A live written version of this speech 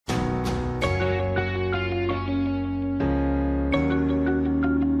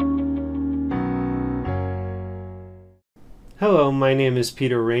Hello, my name is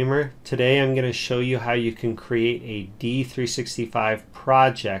Peter Raymer. Today I'm going to show you how you can create a D365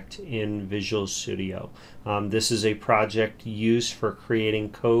 project in Visual Studio. This is a project used for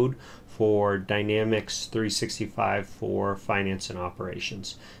creating code for Dynamics 365 for finance and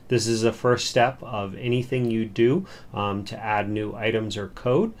operations. This is the first step of anything you do to add new items or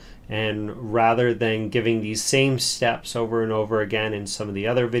code, and rather than giving these same steps over and over again in some of the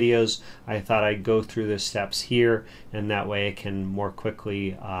other videos, I thought I'd go through the steps here, and that way I can more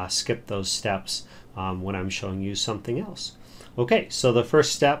quickly skip those steps when I'm showing you something else. Okay, so the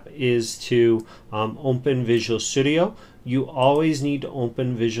first step is to open Visual Studio. You always need to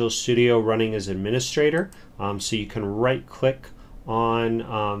open Visual Studio running as administrator, so you can right click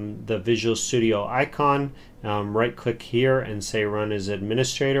on the Visual Studio icon, right click here and say run as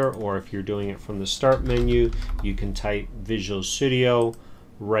administrator, or if you're doing it from the start menu, you can type Visual Studio,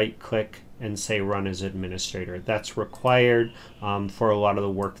 right click and say run as administrator. That's required for a lot of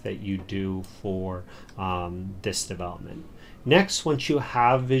the work that you do for this development. Next, once you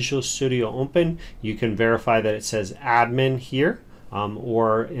have Visual Studio open, you can verify that it says admin here,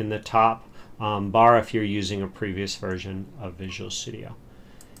 or in the top bar if you're using a previous version of Visual Studio.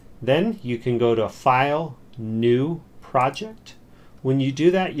 Then you can go to File, New Project. When you do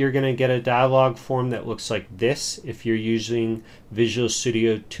that, you're going to get a dialog form that looks like this if you're using Visual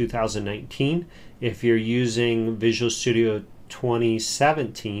Studio 2019. If you're using Visual Studio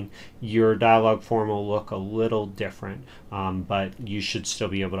 2017, your dialog form will look a little different, but you should still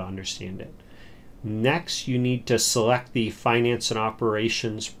be able to understand it. Next, you need to select the finance and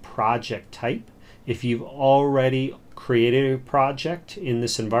operations project type. If you've already created a project in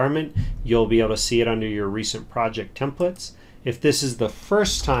this environment, you'll be able to see it under your recent project templates. If this is the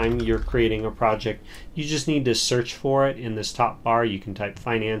first time you're creating a project, you just need to search for it in this top bar. You can type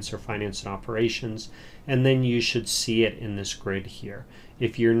finance or finance and operations, and then you should see it in this grid here.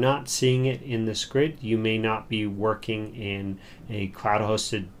 If you're not seeing it in this grid, you may not be working in a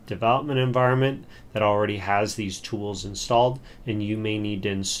cloud-hosted development environment that already has these tools installed, and you may need to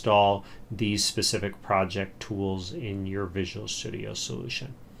install these specific project tools in your Visual Studio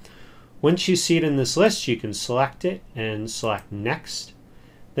solution. Once you see it in this list, you can select it and select Next.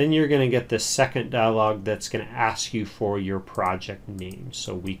 Then you're going to get this second dialog that's going to ask you for your project name.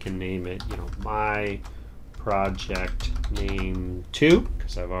 So we can name it, my project name 2,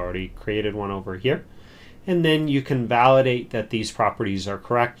 because I've already created one over here. And then you can validate that these properties are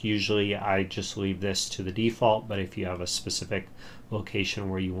correct. Usually I just leave this to the default, but if you have a specific location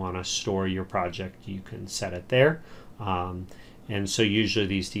where you want to store your project, you can set it there. And so usually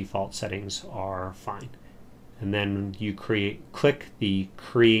these default settings are fine. And then you click the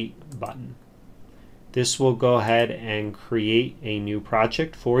Create button. This will go ahead and create a new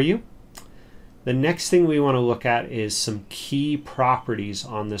project for you. The next thing we want to look at is some key properties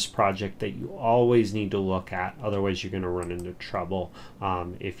on this project that you always need to look at. Otherwise, you're going to run into trouble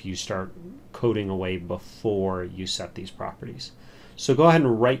if you start coding away before you set these properties. So go ahead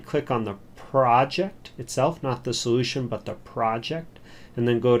and right click on the project itself, not the solution, but the project, and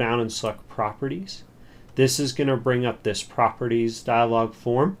then go down and select properties. This is going to bring up this properties dialog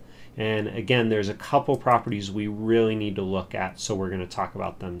form. And again, there's a couple properties we really need to look at, so we're going to talk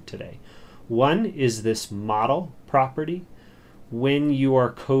about them today. One is this model property. When you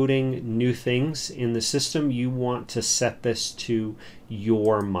are coding new things in the system, you want to set this to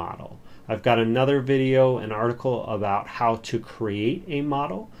your model. I've got another video, an article about how to create a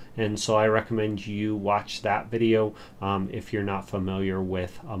model, and so I recommend you watch that video if you're not familiar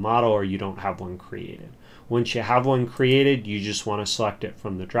with a model or you don't have one created. Once you have one created, you just want to select it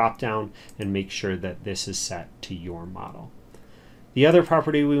from the drop down and make sure that this is set to your model. The other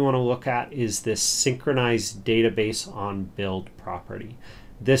property we want to look at is this Synchronize database on build property.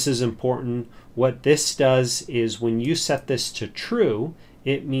 This is important. What this does is when you set this to true,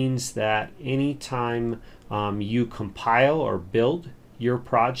 it means that anytime you compile or build your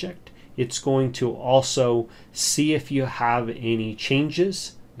project, it's going to also see if you have any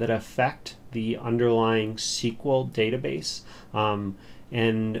changes that affect the underlying SQL database,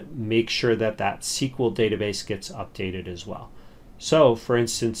 and make sure that that SQL database gets updated as well. So for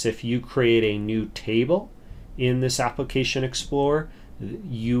instance, if you create a new table in this Application Explorer,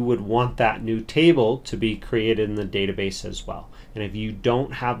 you would want that new table to be created in the database as well. And if you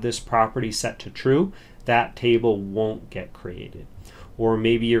don't have this property set to true, that table won't get created. Or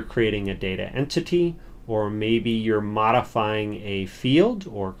maybe you're creating a data entity, or maybe you're modifying a field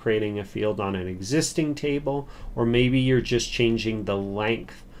or creating a field on an existing table, or maybe you're just changing the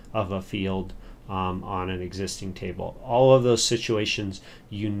length of a field on an existing table. All of those situations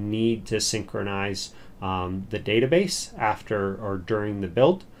you need to synchronize the database after or during the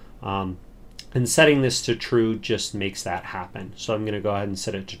build. And setting this to true just makes that happen. So I'm going to go ahead and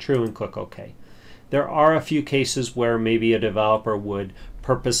set it to true and click OK. There are a few cases where maybe a developer would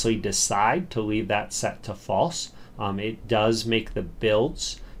purposely decide to leave that set to false. It does make the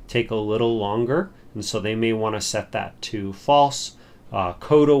builds take a little longer, and so they may want to set that to false,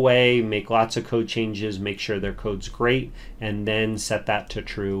 code away, make lots of code changes, make sure their code's great, and then set that to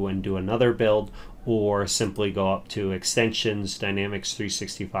true and do another build, or simply go up to extensions, Dynamics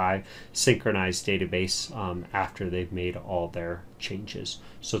 365, Synchronize database after they've made all their changes.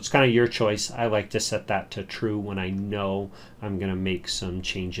 So it's kind of your choice. I like to set that to true when I know I'm going to make some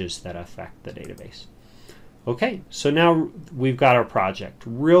changes that affect the database. Okay, so now we've got our project.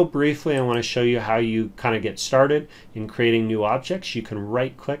 Real briefly, I want to show you how you kind of get started in creating new objects. You can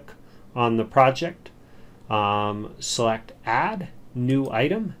right click on the project, select Add New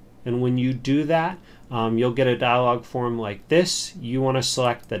Item, and when you do that, you'll get a dialog form like this. You want to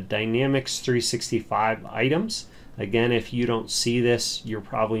select the Dynamics 365 items. Again, if you don't see this, you're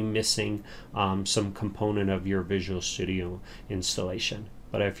probably missing some component of your Visual Studio installation.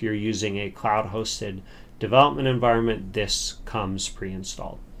 But if you're using a cloud-hosted development environment, this comes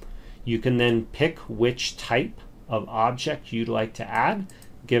pre-installed. You can then pick which type of object you'd like to add,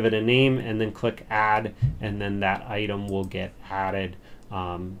 give it a name, and then click Add, and then that item will get added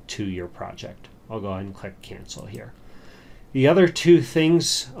to your project. I'll go ahead and click Cancel here. The other two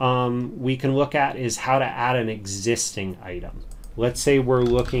things we can look at is how to add an existing item. Let's say we're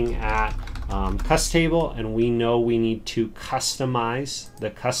looking at Cust Table, and we know we need to customize the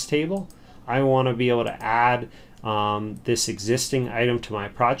Cust Table. I want to be able to add this existing item to my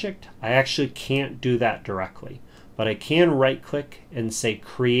project. I actually can't do that directly, but I can right click and say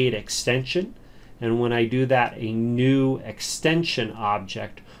Create Extension, and when I do that, a new extension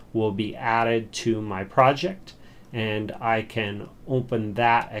object will be added to my project, and I can open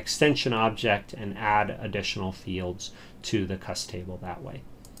that extension object and add additional fields to the Cust Table that way.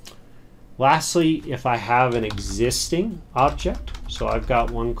 Lastly, if I have an existing object, so I've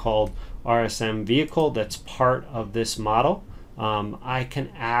got one called RSM Vehicle that's part of this model, I can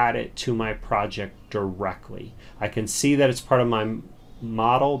add it to my project directly. I can see that it's part of my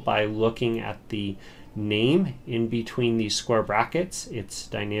model by looking at the name in between these square brackets. It's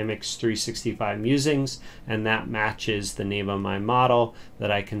Dynamics 365 Musings, and that matches the name of my model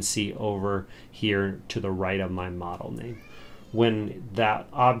that I can see over here to the right of my model name. When that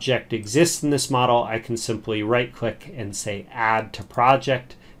object exists in this model, I can simply right click and say Add to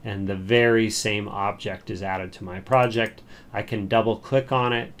Project, and the very same object is added to my project. I can double click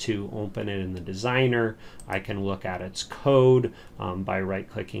on it to open it in the designer. I can look at its code by right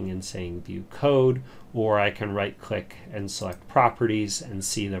clicking and saying View Code, or I can right click and select Properties and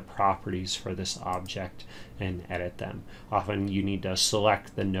see the properties for this object and edit them. Often you need to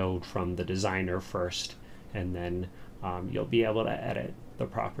select the node from the designer first, and then you'll be able to edit the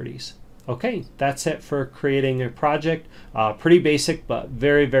properties. Okay, that's it for creating a project. Pretty basic, but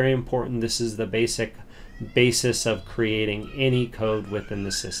very, very important. This is the basis of creating any code within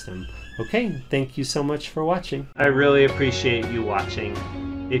the system. Okay, thank you so much for watching. I really appreciate you watching.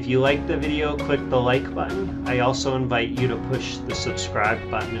 If you liked the video, click the like button. I also invite you to push the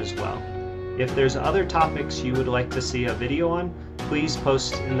subscribe button as well. If there's other topics you would like to see a video on, please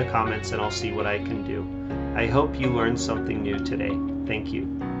post in the comments and I'll see what I can do. I hope you learned something new today. Thank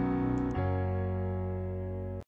you.